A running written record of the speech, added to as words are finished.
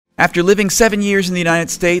After living 7 years in the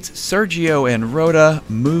United States, Sergio and Rhoda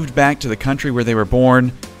moved back to the country where they were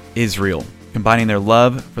born, Israel. Combining their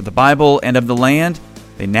love for the Bible and of the land,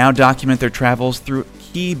 they now document their travels through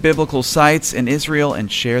key biblical sites in Israel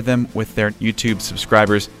and share them with their YouTube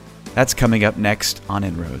subscribers. That's coming up next on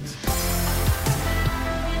Inroads.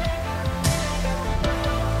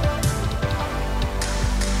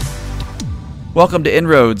 Welcome to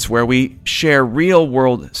Inroads, where we share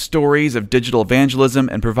real-world stories of digital evangelism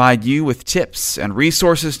and provide you with tips and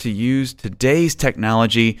resources to use today's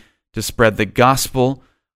technology to spread the gospel.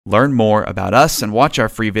 Learn more about us and watch our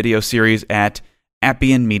free video series at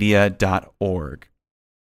appianmedia.org.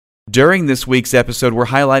 During this week's episode, we're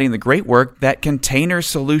highlighting the great work that Container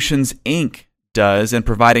Solutions, Inc. does in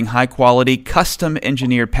providing high-quality,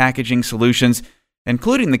 custom-engineered packaging solutions,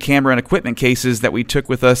 including the camera and equipment cases that we took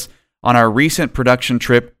with us on our recent production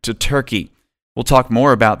trip to Turkey. We'll talk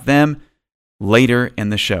more about them later in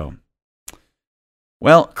the show.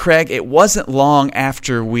 Well, Craig, it wasn't long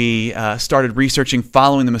after we started researching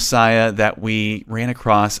Following the Messiah that we ran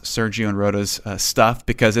across Sergio and Rhoda's stuff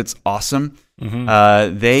because it's awesome.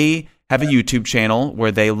 Mm-hmm. They have a YouTube channel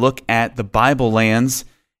where they look at the Bible lands,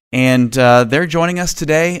 and they're joining us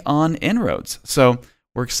today on Inroads. So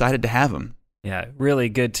we're excited to have them. Yeah, really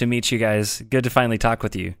good to meet you guys. Good to finally talk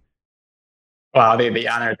with you. Wow, the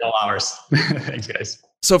honor is all ours. Thanks, guys.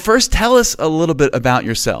 So first, tell us a little bit about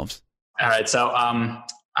yourselves. All right. So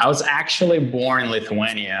I was actually born in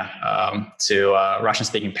Lithuania to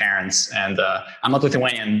Russian-speaking parents. And I'm not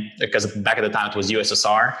Lithuanian because back at the time it was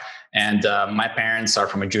USSR. And my parents are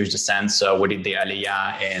from a Jewish descent. So we did the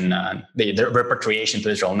Aliyah in the repatriation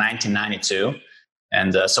to Israel in 1992.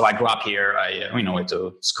 And so I grew up here. I went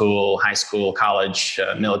to school, high school, college,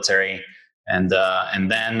 military. And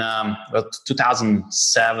then about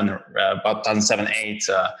 2007, 2008,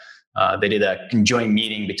 they did a conjoined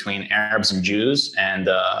meeting between Arabs and Jews, and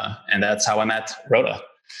that's how I met Rhoda.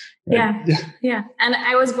 Right? Yeah. And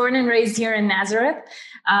I was born and raised here in Nazareth,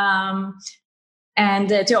 and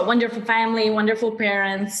to a wonderful family, wonderful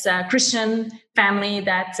parents, Christian family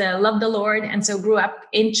that loved the Lord, and so grew up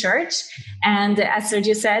in church. And as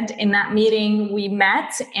Sergio said, in that meeting we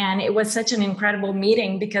met, and it was such an incredible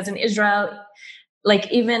meeting because in Israel, like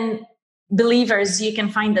even believers, you can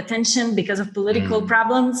find the tension because of political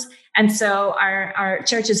problems. And so our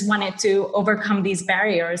churches wanted to overcome these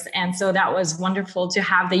barriers. And so that was wonderful to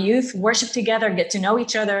have the youth worship together, get to know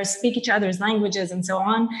each other, speak each other's languages, and so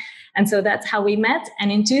on. And so that's how we met. And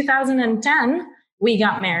in 2010, we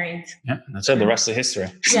got married. Yeah, that's it. The rest is history.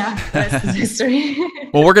 Yeah, the rest is history.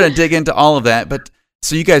 Well, we're going to dig into all of that. But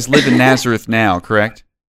so you guys live in Nazareth now, correct?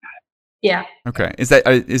 Yeah. Okay. Is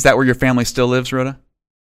that where your family still lives, Rhoda?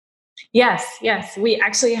 Yes. We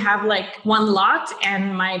actually have like one lot,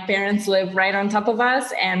 and my parents live right on top of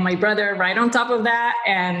us, and my brother right on top of that.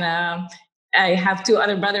 And I have two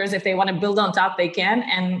other brothers. If they want to build on top, they can.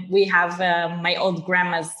 And we have my old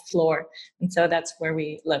grandma's floor. And so that's where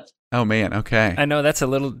we live. Oh, man. Okay. I know that's a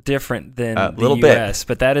little different than the U.S.,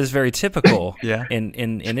 but that is very typical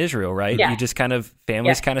in Israel, right? Yeah. You just kind of,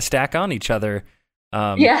 families kind of stack on each other.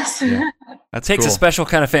 Yes. Yeah. That takes a special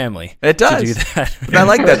kind of family. It does. To do that. But I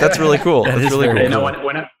like that. That's really cool. That's really cool. You know,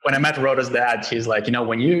 when I met Rhoda's dad, he's like,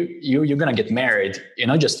 when you're going to get married, you're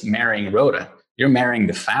not just marrying Rhoda. You're marrying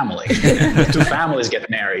the family. Two families get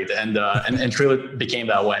married, and truly became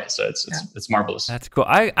that way. So it's marvelous. That's cool.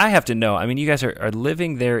 I have to know. I mean, you guys are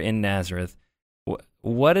living there in Nazareth.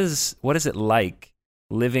 What is it like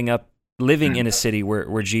living in a city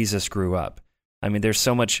where Jesus grew up? I mean, there's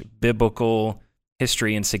so much biblical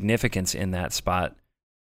history and significance in that spot.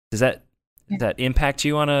 Does that impact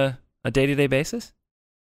you on a day-to-day basis?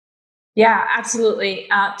 Yeah, absolutely.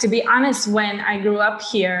 To be honest, when I grew up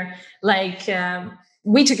here,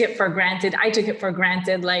 we took it for granted. I took it for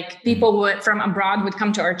granted. Like people from abroad would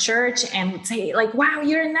come to our church and would say like, wow,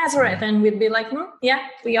 you're in Nazareth. And we'd be like, yeah,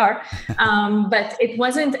 we are. But it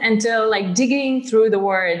wasn't until like digging through the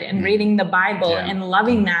word and reading the Bible and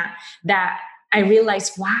loving that I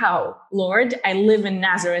realized, wow, Lord, I live in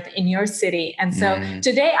Nazareth, in your city. And so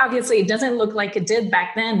today, obviously, it doesn't look like it did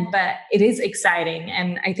back then, but it is exciting.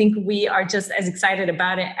 And I think we are just as excited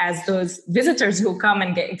about it as those visitors who come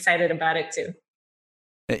and get excited about it too.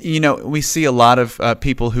 We see a lot of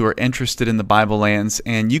people who are interested in the Bible lands,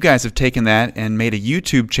 and you guys have taken that and made a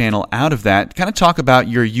YouTube channel out of that. Kind of talk about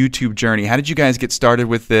your YouTube journey. How did you guys get started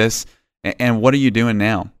with this, and what are you doing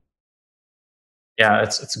now? Yeah,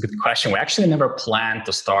 it's a good question. We actually never planned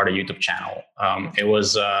to start a YouTube channel. It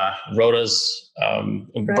was Rhoda's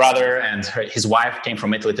brother and his wife came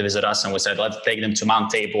from Italy to visit us, and we said, let's take them to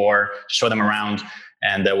Mount Tabor, show them around.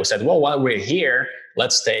 And we said, well, while we're here,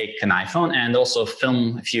 let's take an iPhone and also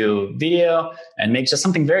film a few video and make just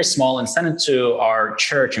something very small and send it to our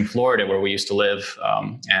church in Florida where we used to live.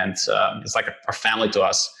 And it's like our family to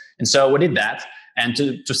us. And so we did that. And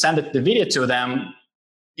to send the video to them,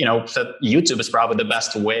 that YouTube is probably the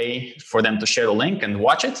best way for them to share the link and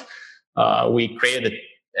watch it. We created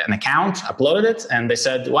an account, uploaded it, and they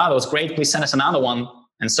said, wow, that was great. Please send us another one.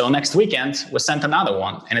 And so next weekend, we sent another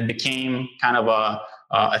one. And it became kind of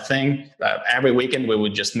a thing. Every weekend, we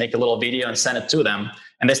would just make a little video and send it to them.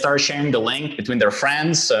 And they started sharing the link between their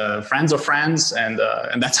friends, friends of friends, and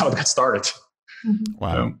that's how it got started.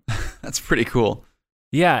 Wow. That's pretty cool.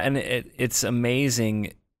 Yeah, and it's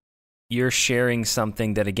amazing. You're sharing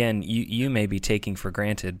something that, again, you may be taking for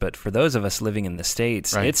granted, but for those of us living in the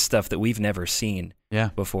States, right. It's stuff that we've never seen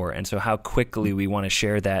before. And so how quickly we want to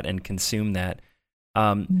share that and consume that.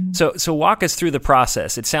 So walk us through the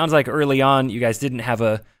process. It sounds like early on you guys didn't have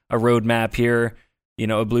a roadmap here,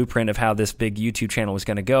 a blueprint of how this big YouTube channel was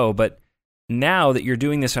going to go. But now that you're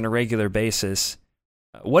doing this on a regular basis,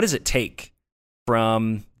 what does it take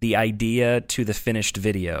from the idea to the finished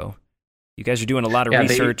video? You guys are doing a lot of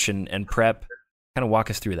research and prep. Kind of walk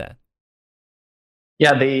us through that.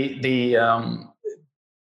 Yeah, the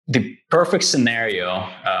perfect scenario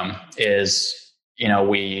is,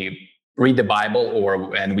 we read the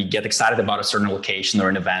Bible and we get excited about a certain location or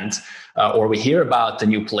an event, or we hear about the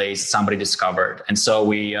new place somebody discovered. And so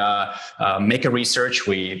we make a research,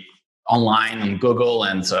 we online on Google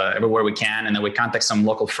and everywhere we can. And then we contact some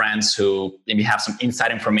local friends who maybe have some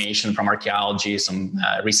inside information from archaeology, some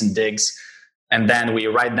recent digs. And then we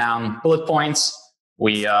write down bullet points.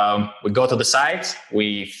 We go to the site,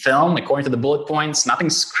 we film according to the bullet points, nothing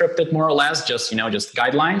scripted more or less, just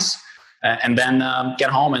guidelines. And then get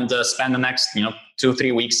home and spend the next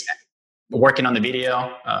 2-3 weeks working on the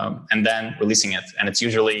video and then releasing it. And it's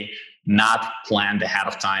usually not planned ahead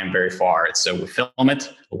of time very far. So we film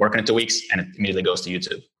it, we work on it 2 weeks, and it immediately goes to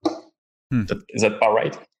YouTube. Is that about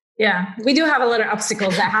right? Yeah, we do have a lot of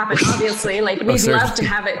obstacles that happen, obviously. Like, we'd love to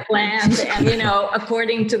have it planned and,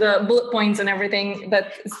 according to the bullet points and everything,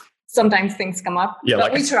 but sometimes things come up. Yeah,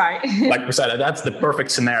 but we try. Like we said, that's the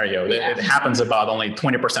perfect scenario. Yeah. It happens about only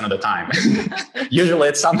 20% of the time. Usually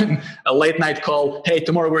it's a late night call. Hey,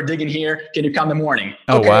 tomorrow we're digging here. Can you come in the morning?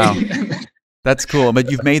 Oh, okay. Wow. That's cool.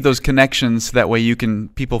 But you've made those connections that way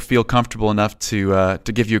people feel comfortable enough to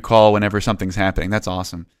give you a call whenever something's happening. That's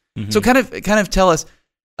awesome. Mm-hmm. So kind of tell us,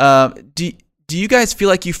 do you guys feel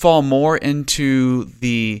like you fall more into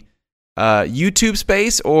the YouTube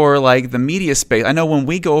space or like the media space? I know when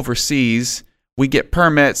we go overseas, we get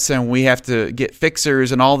permits and we have to get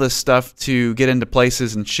fixers and all this stuff to get into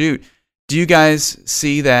places and shoot. Do you guys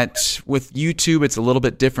see that with YouTube it's a little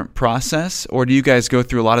bit different process, or do you guys go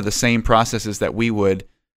through a lot of the same processes that we would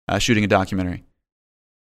shooting a documentary?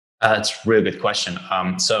 It's a really good question.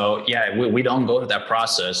 So yeah, we don't go through that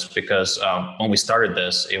process because when we started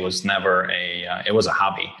this, it was never it was a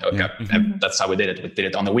hobby. Okay. Yeah. Mm-hmm. That's how we did it. We did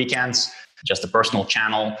it on the weekends, just a personal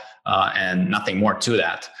channel, and nothing more to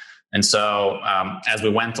that. And so as we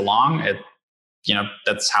went along,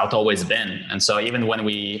 that's how it's always been. And so even when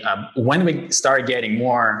we started getting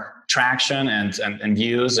more traction and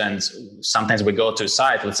views, and sometimes we go to a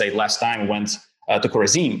site, let's say last time we went to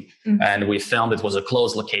Khorazim, and we filmed. It was a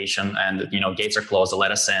closed location, and gates are closed. They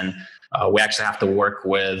let us in. We actually have to work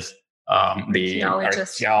with the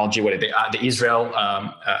archaeology, the Israel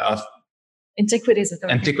Antiquities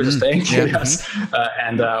Authority. Antiquities thing, yes.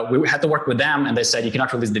 And we had to work with them, and they said you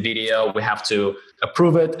cannot release the video. We have to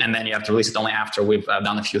approve it, and then you have to release it only after we've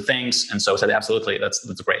done a few things. And so I said, absolutely, that's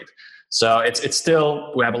great. So it's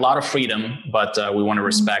still, we have a lot of freedom, but we want to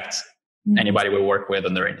respect anybody we work with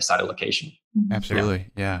on their decided location. Absolutely.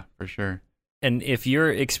 Yeah, for sure. And if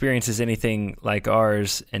your experience is anything like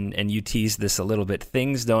ours, and you tease this a little bit,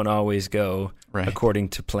 things don't always go according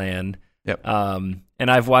to plan. Yep.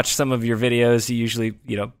 And I've watched some of your videos. You usually,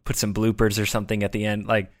 put some bloopers or something at the end.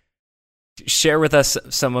 Like, share with us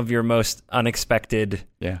some of your most unexpected,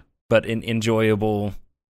 but enjoyable,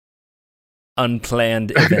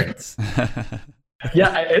 unplanned events.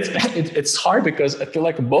 Yeah, it's hard because I feel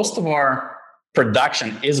like most of our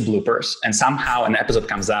production is bloopers, and somehow an episode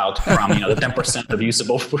comes out from the 10% of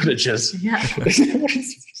usable footages. Yeah,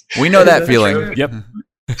 we know that feeling. Yep.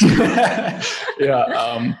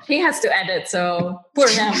 Yeah. He has to edit, so poor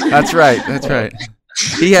him. That's right.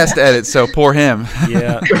 He has to edit, so poor him.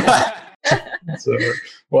 Yeah. So,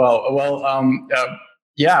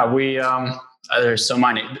 yeah. We there's so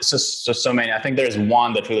many. So many. I think there's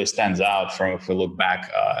one that really stands out from if we look back.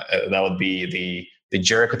 That would be the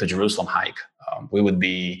Jericho to Jerusalem hike. We would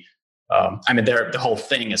be I mean, the whole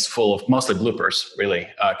thing is full of mostly bloopers, really,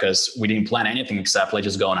 because we didn't plan anything except let's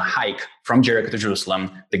just go on a hike from Jericho to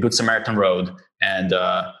Jerusalem, the Good Samaritan Road, and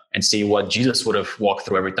see what Jesus would have walked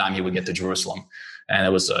through every time he would get to Jerusalem. And it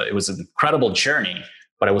was an incredible journey,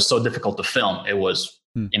 but it was so difficult to film. It was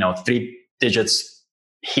 3 digits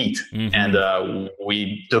heat, and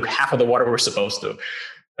we took half of the water we were supposed to.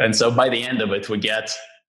 And so by the end of it, we get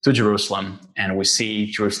to Jerusalem and we see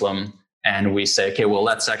Jerusalem. And we say, okay, well,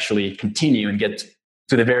 let's actually continue and get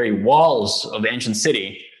to the very walls of the ancient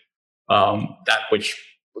city. If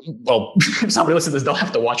somebody listens to this, they'll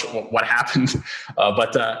have to watch what happened.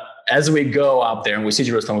 But as we go up there and we see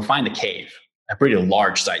Jerusalem, we find a cave, a pretty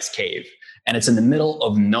large sized cave. And it's in the middle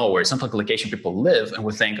of nowhere. It's not like a location people live. And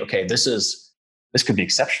we think, okay, this could be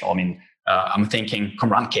exceptional. I mean, I'm thinking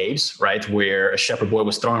Qumran caves, right? Where a shepherd boy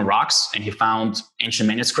was throwing rocks and he found ancient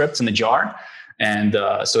manuscripts in the jar. And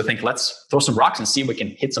so I think, let's throw some rocks and see if we can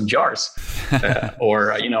hit some jars,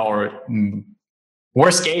 or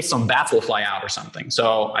worst case, some bats will fly out or something.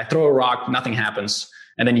 So I throw a rock, nothing happens.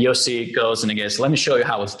 And then Yossi goes and he goes, let me show you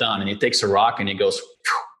how it's done. And he takes a rock and he goes,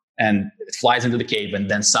 and it flies into the cave. And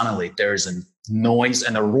then suddenly there's a noise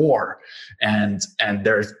and a roar, and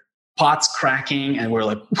there's pots cracking. And we're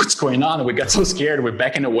like, what's going on? And we got so scared. We're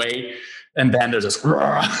backing away. And then there's this,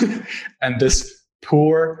 and this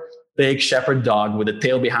poor big shepherd dog with the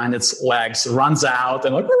tail behind its legs runs out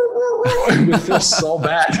and and we feel so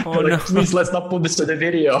bad. Please, let's not put this to the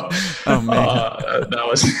video. Oh man, that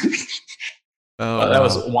was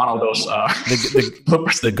one of those.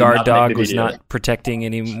 The guard dog was not protecting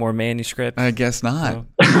any more manuscripts. I guess not.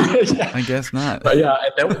 So. I guess not. But yeah,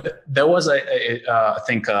 there was I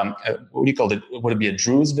think what do you call it? Would it be a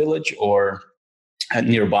Druze village or?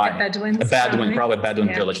 Nearby, a Bedouin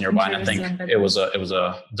village nearby, and I think it was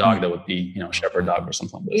a dog that would be shepherd dog or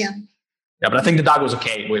something like this. Yeah, but I think the dog was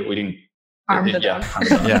okay. We didn't harm the dog.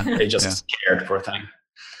 They just scared for a thing.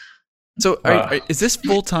 So, is this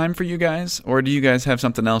full time for you guys, or do you guys have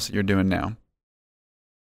something else that you're doing now?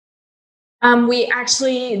 We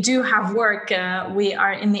actually do have work. We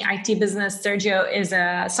are in the IT business. Sergio is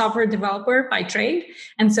a software developer by trade.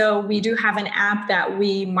 And so we do have an app that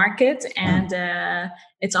we market, and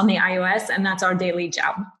it's on the iOS, and that's our daily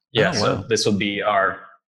job. Yeah, so this would be our,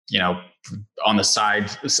 on the side,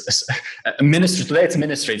 ministry. Today it's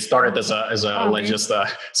ministry. It started as let's just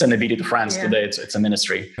send a video to friends. Yeah. Today it's a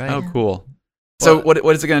ministry. Right. Oh, cool. So what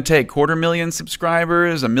is it going to take? 250,000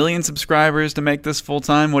 subscribers, 1 million subscribers to make this full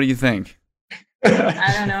time? What do you think?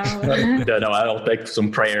 I don't know. No, I'll take some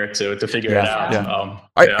prayer to figure it out. Yeah.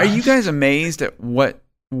 Are you guys amazed at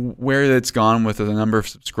where it's gone with the number of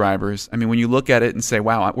subscribers? I mean, when you look at it and say,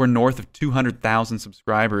 wow, we're north of 200,000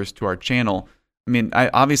 subscribers to our channel. I mean,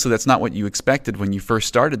 obviously that's not what you expected when you first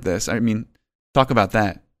started this. I mean, talk about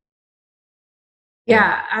that.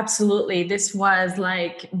 Yeah, absolutely. This was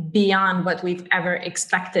like beyond what we've ever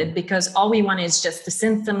expected, because all we want is just to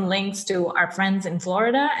send some links to our friends in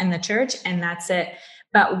Florida and the church, and that's it.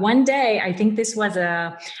 But one day, I think this was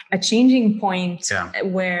a changing point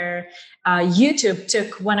where YouTube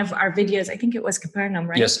took one of our videos. I think it was Capernaum,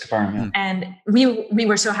 right? Yes, Capernaum. Yeah. And we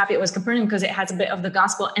were so happy it was Capernaum because it has a bit of the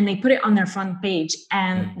gospel, and they put it on their front page,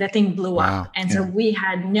 and the thing blew up. And so we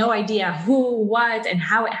had no idea who, what, and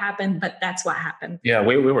how it happened, but that's what happened. Yeah,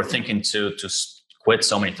 we were thinking to quit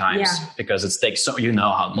so many times because it takes how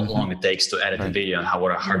long it takes to edit a video and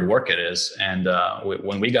what a hard work it is. And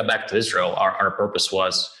when we got back to Israel, our purpose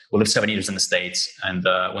was, we lived 7 years in the States, and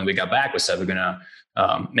when we got back, we said we're gonna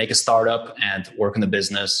make a startup and work in the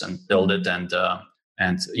business and build it and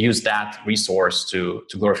use that resource to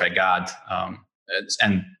glorify God.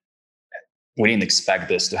 And we didn't expect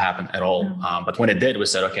this to happen at all. But when it did, we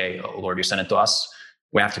said, okay, Lord, you sent it to us.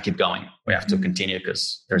 We have to keep going. We have to continue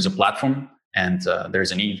because there's a platform and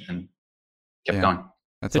there's a need, and kept going.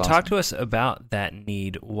 That's awesome. Talk to us about that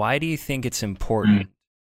need. Why do you think it's important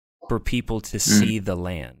for people to see the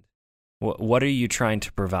land? What are you trying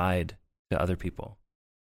to provide to other people?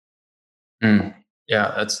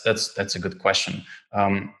 Yeah, that's a good question.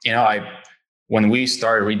 When we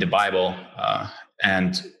started read the Bible,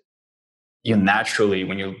 and you naturally,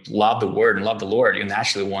 when you love the Word and love the Lord, you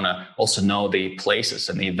naturally want to also know the places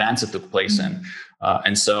and the events that took place in.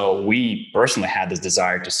 And so we personally had this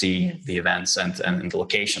desire to see the events and the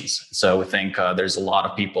locations. So we think there's a lot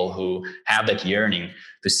of people who have that yearning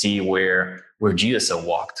to see where Jesus has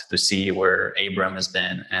walked, to see where Abraham has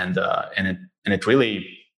been, and it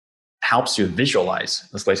really helps you visualize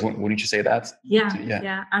this place. Wouldn't you say that?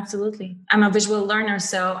 Yeah, absolutely. I'm a visual learner,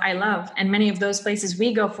 so I love, and many of those places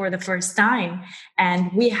we go for the first time,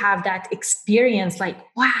 and we have that experience like,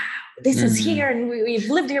 wow, this is here, and we've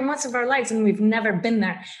lived here most of our lives and we've never been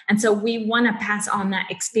there. And so we want to pass on that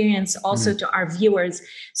experience also to our viewers.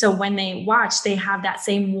 So when they watch, they have that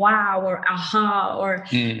same wow or aha or,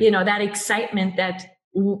 that excitement that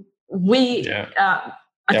we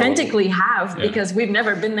authentically have, because we've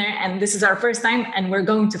never been there and this is our first time and we're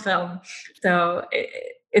going to film. So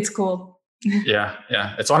it's cool. Yeah.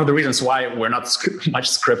 It's one of the reasons why we're not much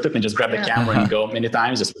scripted and just grab the camera and go many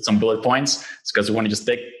times, just with some bullet points. It's because we want to just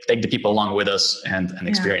take the people along with us and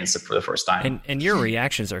experience it for the first time. And your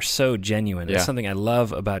reactions are so genuine. It's something I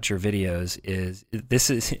love about your videos is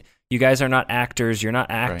you guys are not actors. You're not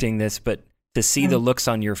acting this, but to see the looks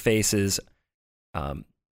on your faces,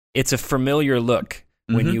 it's a familiar look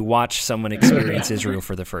when you watch someone experience Israel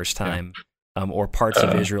for the first time, or parts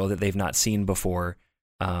of Israel that they've not seen before.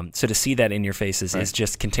 So to see that in your faces is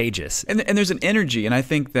just contagious. And there's an energy, and I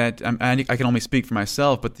think that I can only speak for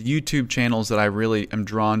myself, but the YouTube channels that I really am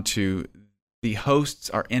drawn to, the hosts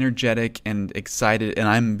are energetic and excited, and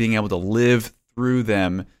I'm being able to live through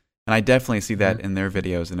them, and I definitely see that in their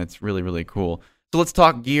videos, and it's really, really cool. So let's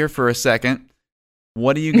talk gear for a second.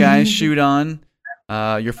 What do you guys shoot on?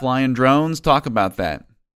 You're flying drones. Talk about that.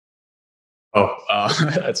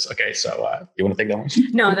 That's okay. So you want to take that one?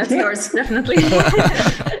 No, that's yours, definitely.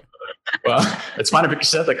 Well, it's funny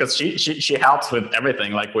because you said that, because she helps with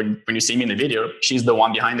everything. Like when you see me in the video, she's the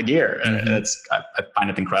one behind the gear, and I find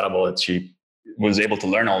it incredible that she was able to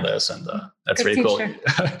learn all this, and that's Good really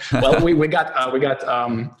cool. Well, we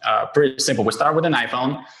got pretty simple. We start with an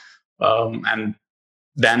iPhone, and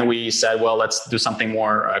then we said, well, let's do something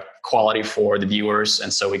more quality for the viewers,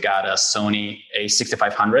 and so we got a Sony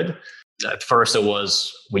A6500. At first,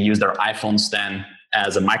 we used our iPhones then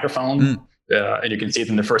as a microphone. And you can see it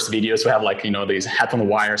in the first videos. We have these headphone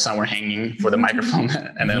wires somewhere hanging for the microphone,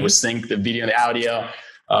 and then we sync the video and the audio.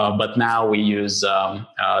 But now we use the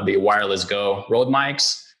Wireless Go Rode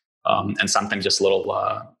mics, and sometimes just a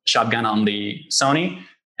little shotgun on the Sony.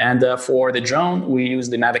 And for the drone, we use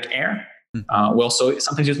the Mavic Air. We also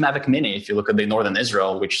sometimes use Mavic Mini. If you look at the Northern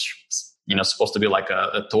Israel, which supposed to be like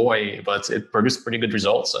a toy, but it produced pretty good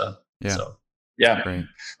results. Great.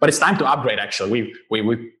 But it's time to upgrade. Actually,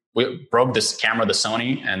 we broke this camera, the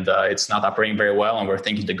Sony, and it's not operating very well. And we're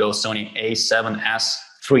thinking to go Sony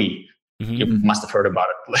A7S3. You must have heard about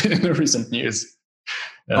it in the recent news.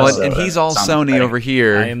 And he's all Sony exciting. over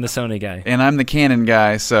here. I am the Sony guy, and I'm the Canon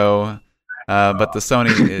guy. So, but the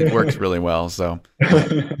Sony it works really well. So,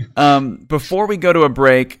 before we go to a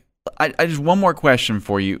break, I just one more question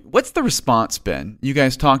for you. What's the response been? You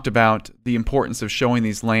guys talked about the importance of showing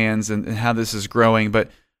these lands and how this is growing, but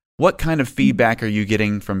what kind of feedback are you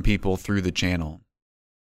getting from people through the channel?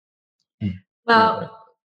 Well,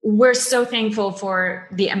 we're so thankful for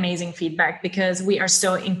the amazing feedback because we are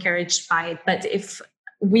so encouraged by it. But if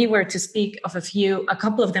we were to speak of a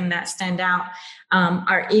couple of them that stand out,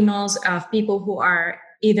 are emails of people who are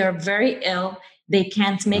either very ill, they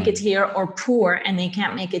can't make it here, or poor and they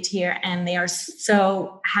can't make it here, and they are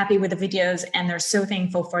so happy with the videos and they're so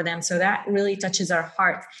thankful for them. So that really touches our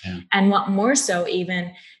heart. And what more so,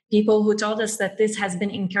 even people who told us that this has been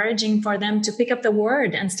encouraging for them to pick up the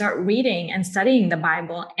word and start reading and studying the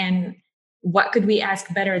Bible. And what could we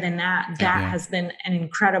ask better than that? That has been an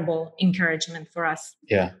incredible encouragement for us.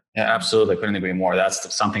 Yeah, absolutely. Couldn't agree more.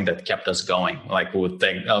 That's something that kept us going. Like we would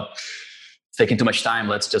think, it's taking too much time.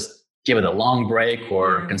 Let's just give it a long break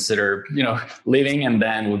or consider, leaving. And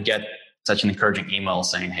then we'd get such an encouraging email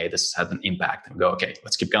saying, hey, this has an impact. And we go, okay,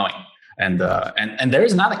 let's keep going. And there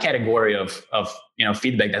is another category of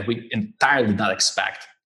feedback that we entirely did not expect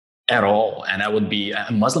at all. And that would be a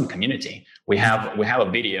Muslim community. We have a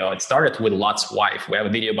video. It started with Lot's wife. We have a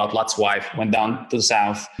video about Lot's wife, went down to the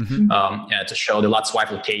south to show the Lot's wife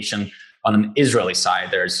location on an Israeli side.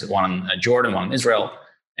 There's one in Jordan, one in Israel.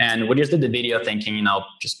 And we just did the video thinking,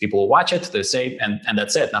 just people will watch it, they say, and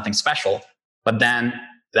that's it, nothing special. But then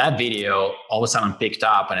that video all of a sudden picked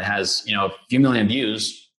up and it has, a few million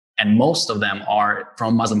views. And most of them are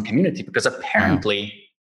from Muslim community because apparently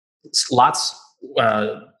Lot's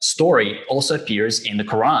story also appears in the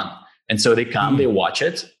Quran. And so they come, they watch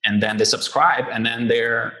it, and then they subscribe, and then they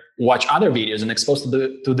watch other videos and exposed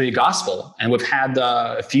to the gospel. And we've had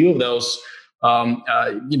a few of those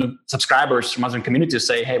subscribers from Muslim communities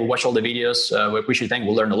say, hey, we watch all the videos. We appreciate things.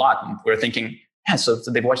 We learned a lot. And we're thinking, so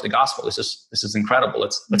they've watched the gospel. This is incredible.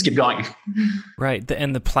 Let's keep going. Right.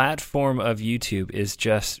 And the platform of YouTube is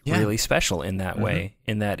just really special in that way,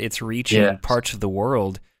 in that it's reaching parts of the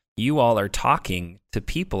world you all are talking to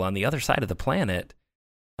people on the other side of the planet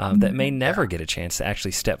that may never get a chance to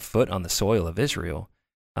actually step foot on the soil of Israel.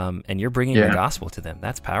 And you're bringing the gospel to them.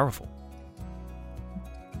 That's powerful.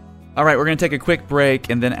 All right, we're going to take a quick break,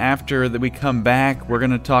 and then after that we come back, we're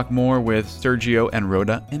going to talk more with Sergio and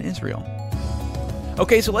Rhoda in Israel.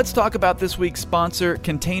 Okay, so let's talk about this week's sponsor,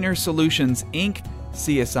 Container Solutions, Inc.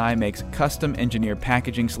 CSI makes custom engineered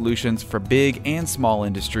packaging solutions for big and small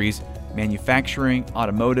industries, manufacturing,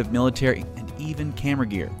 automotive, military, and even camera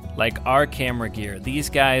gear. Like our camera gear, these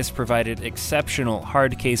guys provided exceptional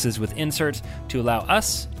hard cases with inserts to allow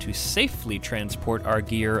us to safely transport our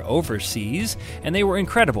gear overseas, and they were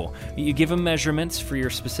incredible. You give them measurements for your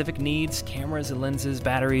specific needs, cameras and lenses,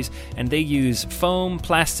 batteries, and they use foam,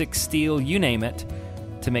 plastic, steel, you name it,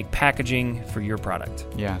 to make packaging for your product.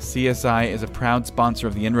 Yeah, CSI is a proud sponsor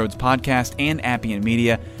of the Inroads podcast and Appian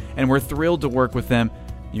Media, and we're thrilled to work with them.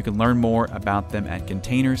 You can learn more about them at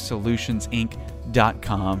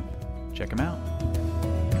containersolutionsinc.com. Check them out.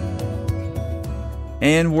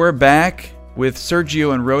 And we're back with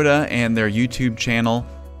Sergio and Rhoda and their YouTube channel.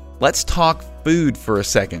 Let's talk food for a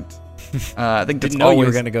second. I think that's Didn't know you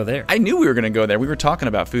were going to go there. I knew we were going to go there. We were talking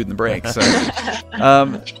about food in the break. So,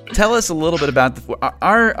 tell us a little bit about the food.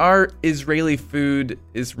 Our Israeli food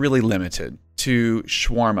is really limited to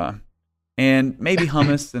shawarma and maybe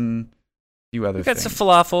hummus and a few other things. We got some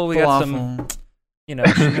falafel. We got some,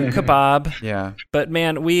 kebab. Yeah. But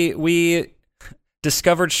man, we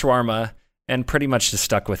discovered shawarma and pretty much just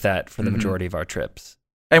stuck with that for the majority of our trips.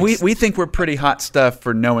 And we think we're pretty hot stuff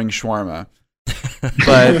for knowing shawarma.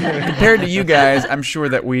 But compared to you guys, I'm sure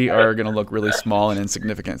that we are going to look really small and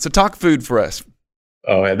insignificant. So talk food for us.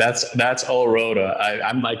 Oh, yeah, that's all Rhoda.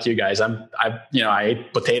 I'm like you guys. I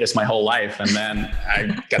ate potatoes my whole life, and then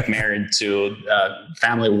I got married to a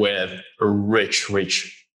family with a rich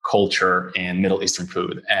culture in Middle Eastern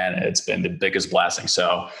food, and it's been the biggest blessing.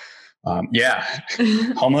 So,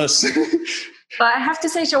 hummus. But I have to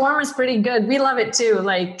say, shawarma is pretty good. We love it too.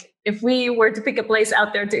 Like, if we were to pick a place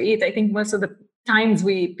out there to eat, I think most of the times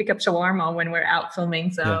we pick up shawarma when we're out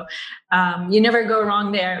filming. So you never go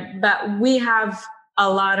wrong there. But we have a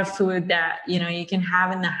lot of food that, you can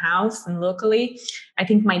have in the house and locally. I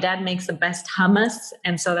think my dad makes the best hummus.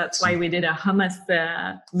 And so that's why we did a hummus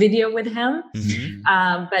video with him.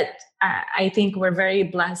 Mm-hmm. But I think we're very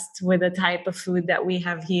blessed with the type of food that we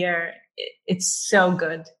have here. It's so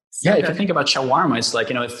good. So if you think about shawarma, it's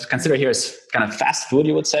like, it's considered here as kind of fast food,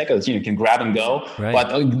 you would say, because you can grab and go. Right.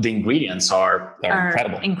 But the ingredients are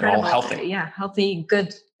incredible. They're all healthy. Yeah, healthy,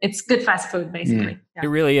 good. It's good fast food, basically. Yeah. It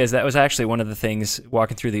really is. That was actually one of the things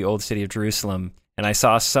walking through the old city of Jerusalem, and I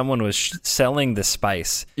saw someone was selling the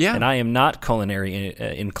spice. Yeah. And I am not culinary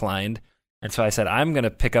inclined, and so I said, I'm going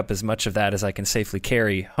to pick up as much of that as I can safely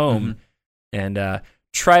carry home and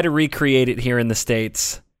try to recreate it here in the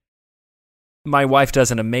States. My wife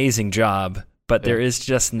does an amazing job, but there is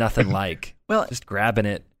just nothing like just grabbing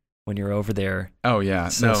it when you're over there. Oh yeah,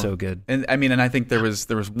 so good. And I think there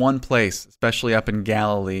was one place, especially up in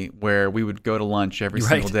Galilee, where we would go to lunch every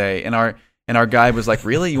single day, and our guide was like,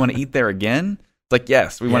 "Really, you want to eat there again?" Like,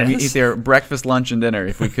 yes, we want to eat there breakfast, lunch, and dinner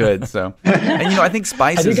if we could. So, and I think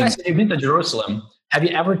spices. Have you guys been to Jerusalem? Have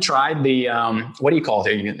you ever tried the, what do you call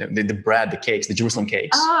it? The bread, the cakes, the Jerusalem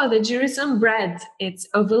cakes? Oh, the Jerusalem bread. It's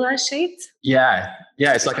ovular shaped? Yeah.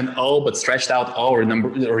 Yeah, it's like an O, but stretched out O or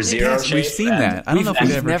zero shape. We've seen that. I don't know if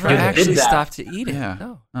we've never actually stopped to eat it. Yeah.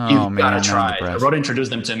 No. You've got to try it. Rhoda introduced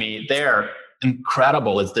them to me. They're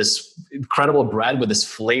incredible. It's this incredible bread with this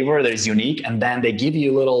flavor that is unique. And then they give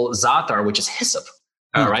you a little za'atar, which is hyssop.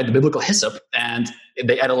 Right, the biblical hyssop, and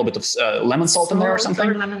they add a little bit of lemon salt in there or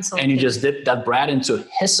something, and you just dip that bread into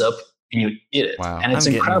hyssop and you eat it. Wow. And it's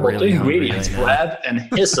incredible. Really the ingredients, bread and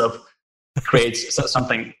hyssop, creates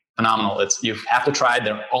something phenomenal. You have to try it.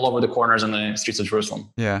 They're all over the corners and the streets of Jerusalem.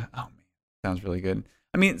 Yeah. Oh man, sounds really good.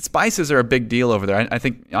 I mean, spices are a big deal over there. I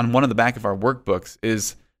think on one of the back of our workbooks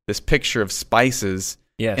is this picture of spices.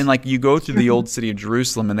 Yes. And like you go through the old city of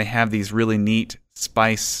Jerusalem, and they have these really neat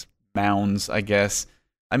spice mounds, I guess.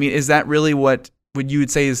 I mean, is that really what you would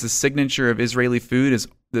say is the signature of Israeli food, is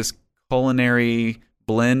this culinary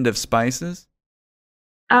blend of spices?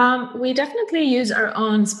 We definitely use our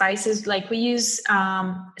own spices. Like we use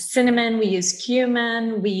cinnamon, we use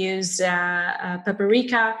cumin, we use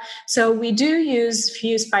paprika. So we do use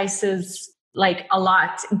few spices, like a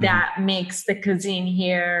lot, that makes the cuisine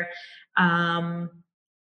here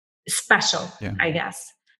special, I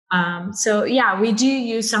guess. So yeah, we do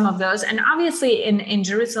use some of those. And obviously in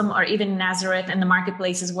Jerusalem or even Nazareth and the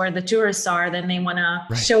marketplaces where the tourists are, then they want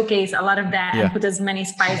to showcase a lot of that and put as many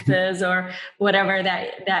spices or whatever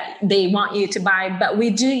that they want you to buy. But we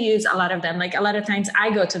do use a lot of them. Like a lot of times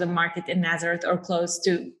I go to the market in Nazareth or close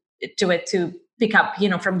to it to pick up,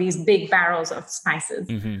 from these big barrels of spices.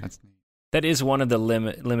 Mm-hmm. That is one of the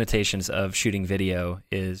limitations of shooting video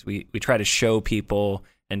is we try to show people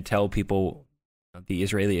and tell people the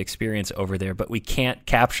Israeli experience over there, but we can't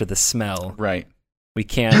capture the smell. Right. We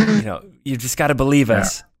can't, you just got to believe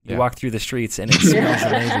us. You walk through the streets and it smells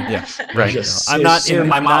amazing. Yeah, right. I'm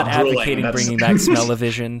not advocating bringing back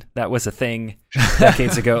smell-o-vision. That was a thing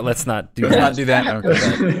decades ago. Let's not do that. Let's not do that.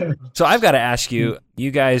 Okay. So I've got to ask you,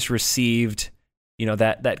 you guys received,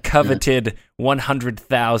 that coveted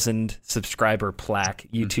 100,000 subscriber plaque.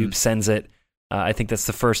 YouTube sends it. I think that's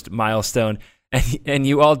the first milestone. And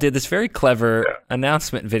you all did this very clever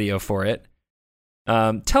announcement video for it.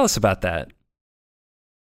 Tell us about that.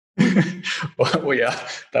 Well, yeah,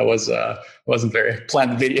 that wasn't very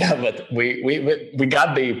planned video, but we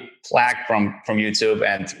got the plaque from YouTube,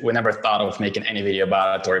 and we never thought of making any video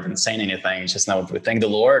about it or even saying anything. Just know we thanked the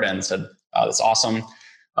Lord and said, "Oh, that's awesome."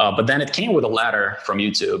 But then it came with a letter from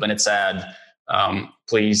YouTube, and it said,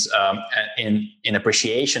 please, in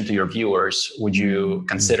appreciation to your viewers, would you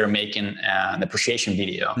consider making an appreciation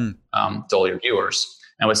video to all your viewers?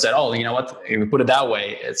 And we said, oh, you know what? If we put it that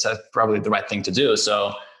way, it's probably the right thing to do.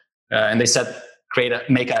 So, and they said,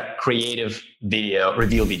 make a creative video,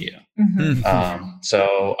 review video.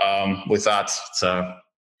 So we thought it's a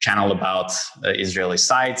channel about Israeli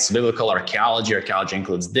sites, biblical archaeology. Archaeology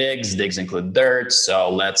includes digs include dirt. So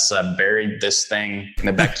let's bury this thing in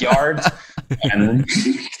the backyard. And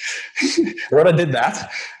Rhoda did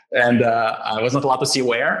that. And I was not allowed to see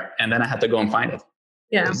where. And then I had to go and find it.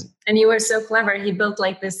 Yeah. And you were so clever. He built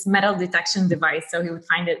like this metal detection device so he would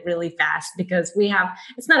find it really fast, because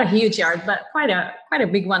it's not a huge yard, but quite a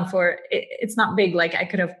big one for it. It's not big. Like I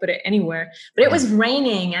could have put it anywhere, but it was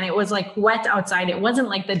raining and it was like wet outside. It wasn't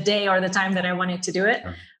like the day or the time that I wanted to do it,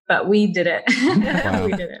 but we did it. Wow.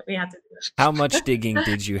 We did it. We had to do it. How much digging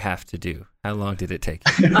did you have to do? How long did it take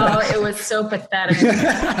you? Oh, it was so pathetic.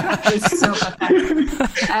 It was so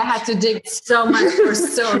pathetic. I had to dig so much for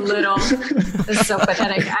so little. It's so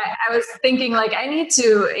pathetic. I was thinking like I need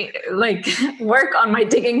to work on my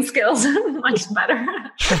digging skills much better.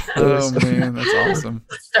 Oh man, that's awesome.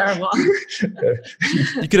 It's terrible.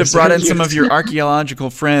 You could have brought in some of your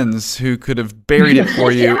archaeological friends who could have buried it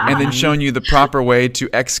for you and then shown you the proper way to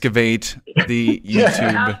excavate the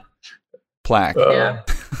YouTube plaque. Yeah.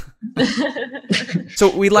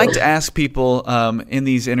 So we like to ask people in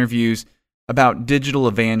these interviews about digital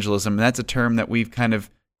evangelism. That's a term that we've kind of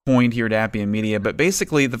coined here at Appian Media. But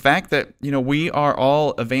basically, the fact that we are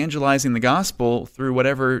all evangelizing the gospel through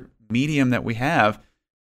whatever medium that we have.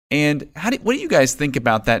 And what do you guys think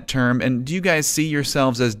about that term? And do you guys see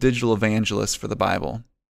yourselves as digital evangelists for the Bible?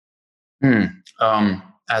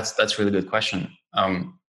 That's a really good question.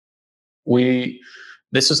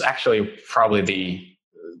 This is actually probably the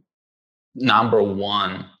number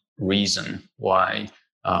one reason why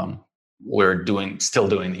we're still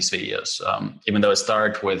doing these videos. Even though it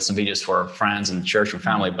started with some videos for friends and church and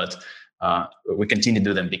family, but we continue to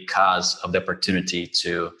do them because of the opportunity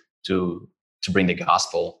to bring the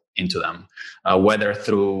gospel into them, whether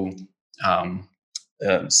through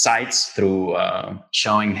sites, through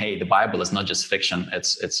showing, hey, the Bible is not just fiction.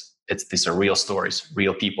 These are real stories,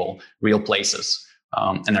 real people, real places.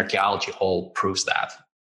 And archaeology all proves that.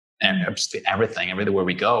 And everywhere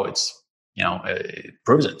we go, it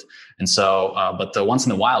proves it. And so, but once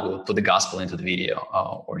in a while, we'll put the gospel into the video,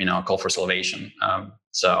 or a call for salvation.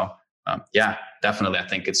 Yeah, definitely. I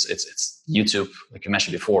think it's YouTube, like you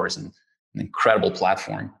mentioned before, is an incredible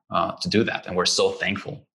platform to do that, and we're so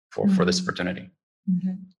thankful for this opportunity.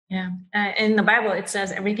 Mm-hmm. Yeah. In the Bible, it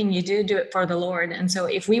says everything you do it for the Lord. And so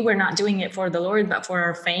if we were not doing it for the Lord, but for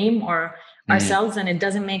our fame or ourselves, then it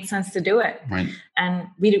doesn't make sense to do it. Right. And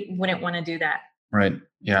we wouldn't want to do that. Right.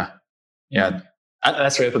 Yeah. Yeah.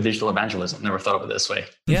 That's right with digital evangelism. Never thought of it this way.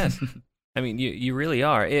 Yes. I mean, you really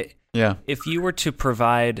are. If you were to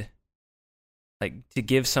provide, to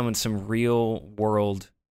give someone some real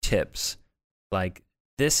world tips, like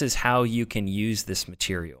this is how you can use this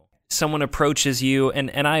material. Someone approaches you,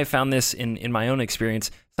 and I have found this in my own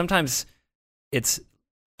experience. Sometimes it's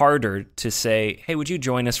harder to say, hey, would you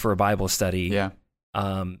join us for a Bible study? Yeah.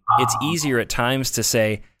 It's easier at times to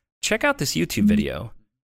say, check out this YouTube video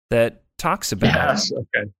that talks about. Yes.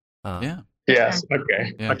 Okay. Yeah. Yes.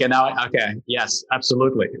 Okay. Yeah. Okay. Now. Okay. Yes.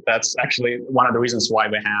 Absolutely. That's actually one of the reasons why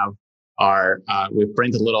we have are we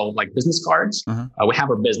printed little like business cards. We have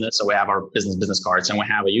our business, so we have our business cards, and we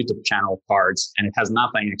have a YouTube channel cards, and it has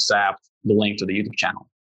nothing except the link to the YouTube channel.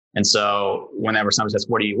 And so whenever somebody says,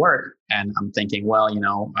 "Where do you work?" and I'm thinking, well,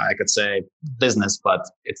 I could say business, but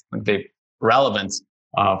it's very relevant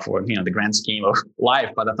for the grand scheme of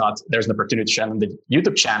life. But I thought there's an opportunity to share on the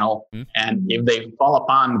YouTube channel, and if they fall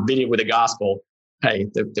upon video with the gospel, hey,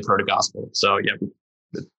 they've heard the gospel. So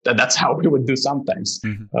that's how we would do sometimes.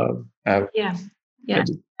 Yeah.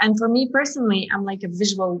 And for me personally, I'm like a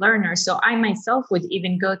visual learner. So I myself would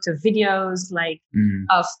even go to videos like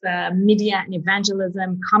of media and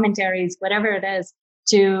evangelism, commentaries, whatever it is,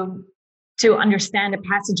 to understand a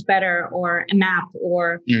passage better, or a map,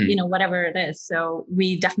 or whatever it is. So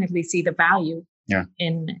we definitely see the value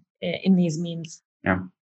in these means. Yeah.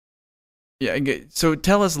 So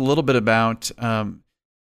tell us a little bit about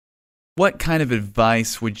what kind of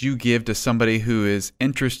advice would you give to somebody who is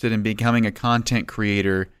interested in becoming a content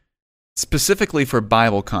creator, specifically for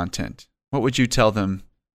Bible content? What would you tell them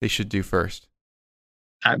they should do first?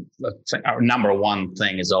 Our number one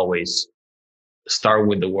thing is always start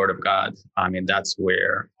with the Word of God. I mean, that's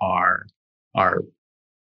where our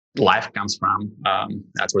life comes from.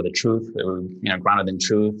 That's where the truth, grounded in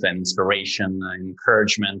truth and inspiration and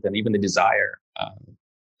encouragement, and even the desire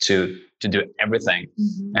to do everything.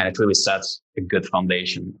 And it really sets a good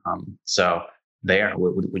foundation. So there,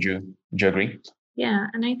 would you agree? Yeah.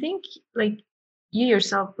 And I think like you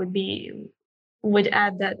yourself would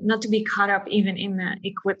add that not to be caught up even in the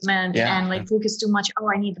equipment and like focus too much. Oh,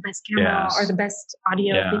 I need the best camera or the best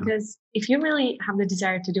audio, because if you really have the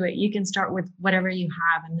desire to do it, you can start with whatever you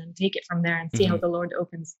have and then take it from there and see how the Lord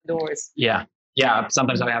opens the doors. Yeah.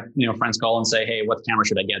 Sometimes I have, friends call and say, hey, what camera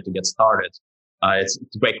should I get started? It's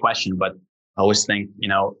a great question, but I always think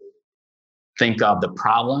of the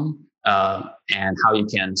problem and how you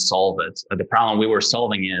can solve it. The problem we were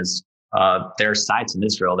solving is there are sites in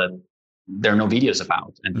Israel that there are no videos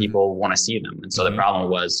about, and people want to see them. And so the problem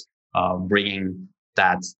was bringing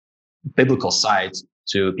that biblical site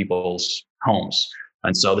to people's homes.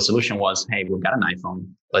 And so the solution was, hey, we've got an iPhone,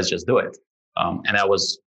 let's just do it. And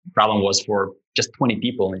problem was for just 20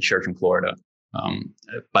 people in church in Florida.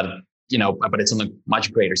 But it's on a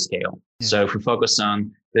much greater scale. So if we focus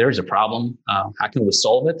on there is a problem, how can we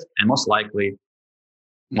solve it? And most likely,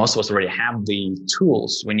 most of us already have the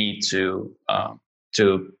tools we need to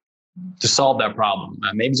solve that problem.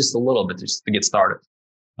 Maybe just a little bit just to get started.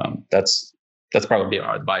 That's probably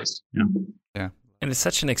our advice. Yeah. And it's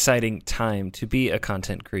such an exciting time to be a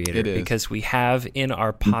content creator because we have in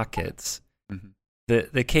our pockets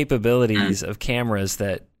the capabilities of cameras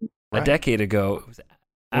that a decade ago was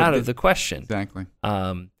out of the question. Exactly.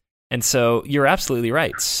 And so you're absolutely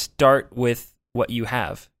right. Start with what you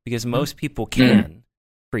have, because most people can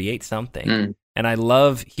create something. And I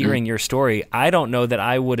love hearing your story. I don't know that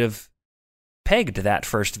I would have pegged that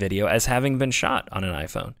first video as having been shot on an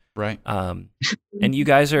iPhone. Right. And you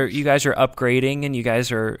guys are upgrading, and you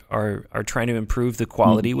guys are trying to improve the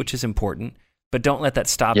quality, which is important. But don't let that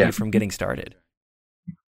stop you from getting started.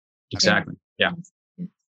 Exactly. Yeah.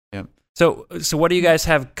 So what do you guys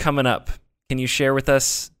have coming up? Can you share with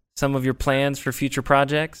us some of your plans for future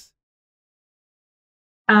projects?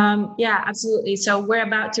 Yeah, absolutely. So we're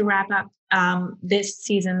about to wrap up this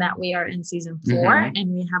season that we are in season 4,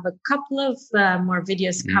 and we have a couple of more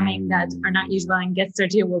videos coming that are not usual. And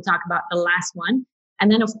Sergio will talk about the last one.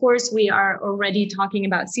 And then, of course, we are already talking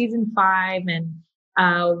about season 5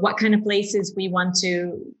 and what kind of places we want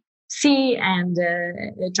to see, and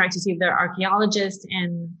try to see if there are archaeologists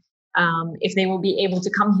and if they will be able to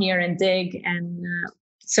come here and dig. And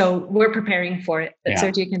so we're preparing for it. But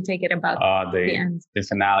Sergio can take it about the end. The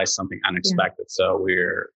finale is something unexpected. So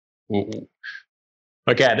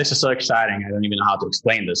okay, this is so exciting. I don't even know how to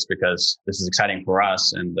explain this, because this is exciting for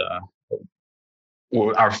us. And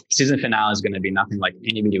our season finale is going to be nothing like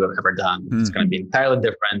any video we've ever done. It's going to be entirely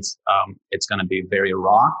different. It's going to be very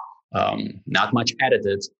raw, not much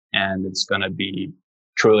edited, and it's going to be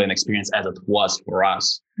truly an experience as it was for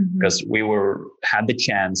us, because we had the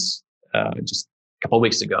chance just a couple of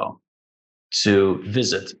weeks ago to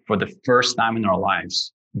visit for the first time in our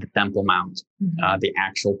lives the Temple Mount, the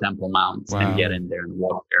actual Temple Mount, and get in there and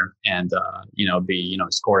walk there, and be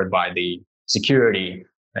escorted by the security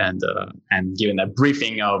and given that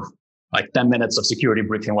briefing of like 10 minutes of security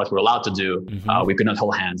briefing what we're allowed to do. We could not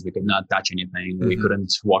hold hands, we could not touch anything, we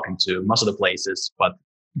couldn't walk into most of the places, but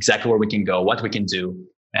exactly where we can go, what we can do.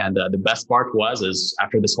 And the best part is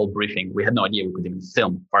after this whole briefing, we had no idea we could even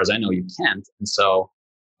film. As far as I know, you can't. And so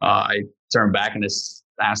I turned back and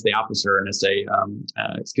asked the officer and I say,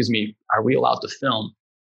 excuse me, are we allowed to film?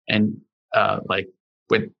 And like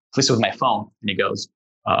with my phone, and he goes,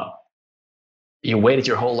 you waited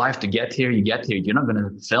your whole life to get here. You get here. You're not going to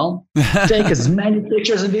film. Take as many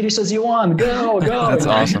pictures and videos as you want. Go. That's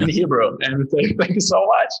awesome. In Hebrew. And say, thank you so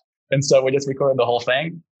much. And so we just recorded the whole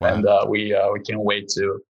thing. Wow. And we can't wait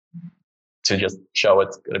to just show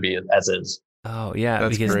it's going to be as is. Oh, yeah.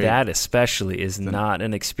 That's because great. that especially is not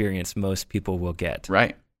an experience most people will get.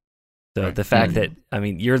 Right. So the fact that, I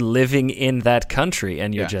mean, you're living in that country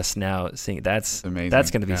and you're just now seeing, that's amazing. That's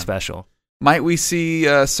going to be special. Might we see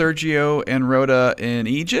Sergio and Rhoda in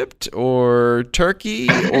Egypt or Turkey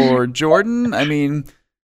or Jordan? I mean,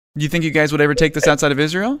 do you think you guys would ever take this outside of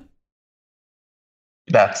Israel?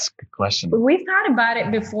 That's a good question. We thought about it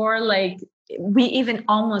before, like we even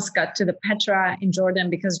almost got to the Petra in Jordan,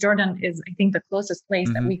 because Jordan is, I think, the closest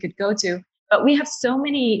place that we could go to. But we have so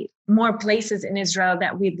many more places in Israel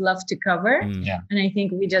that we'd love to cover. Yeah. And I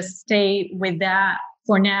think we just stay with that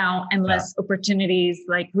for now, unless opportunities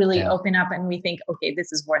like really open up and we think, okay,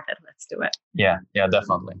 this is worth it. Let's do it. Yeah,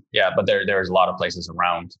 definitely. Yeah, but there's a lot of places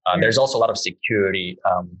around. There's also a lot of security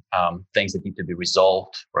things that need to be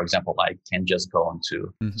resolved. For example, like can't just go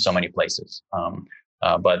into so many places.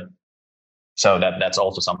 But so that's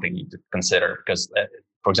also something you need to consider, because,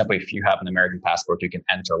 for example, if you have an American passport, you can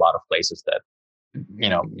enter a lot of places that,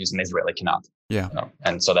 an Israeli cannot. Yeah.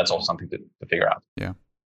 And so that's also something to figure out. Yeah.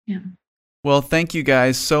 Yeah. Well, thank you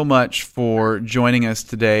guys so much for joining us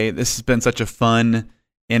today. This has been such a fun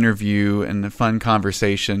interview and a fun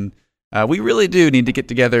conversation. We really do need to get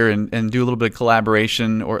together and do a little bit of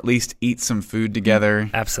collaboration, or at least eat some food together.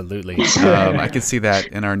 Absolutely. I could see that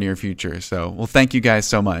in our near future. So, well, thank you guys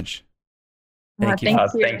so much. Thank you.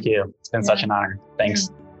 Thank you. It's been such an honor. Thanks.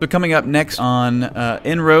 So coming up next on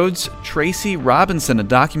Inroads, Tracy Robinson, a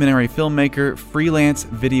documentary filmmaker, freelance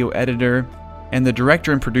video editor, and the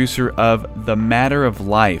director and producer of The Matter of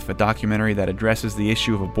Life, a documentary that addresses the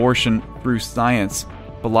issue of abortion through science,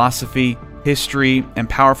 philosophy, history, and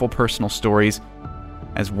powerful personal stories.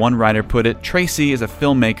 As one writer put it, Tracy is a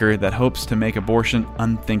filmmaker that hopes to make abortion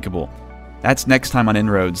unthinkable. That's next time on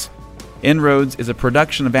Inroads. Inroads is a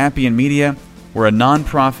production of Appian Media. We're a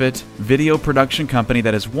non-profit video production company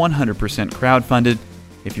that is 100% crowdfunded.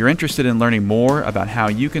 If you're interested in learning more about how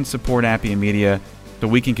you can support Appian Media so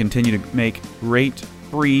we can continue to make great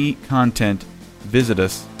free content, visit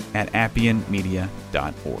us at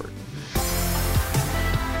appianmedia.org.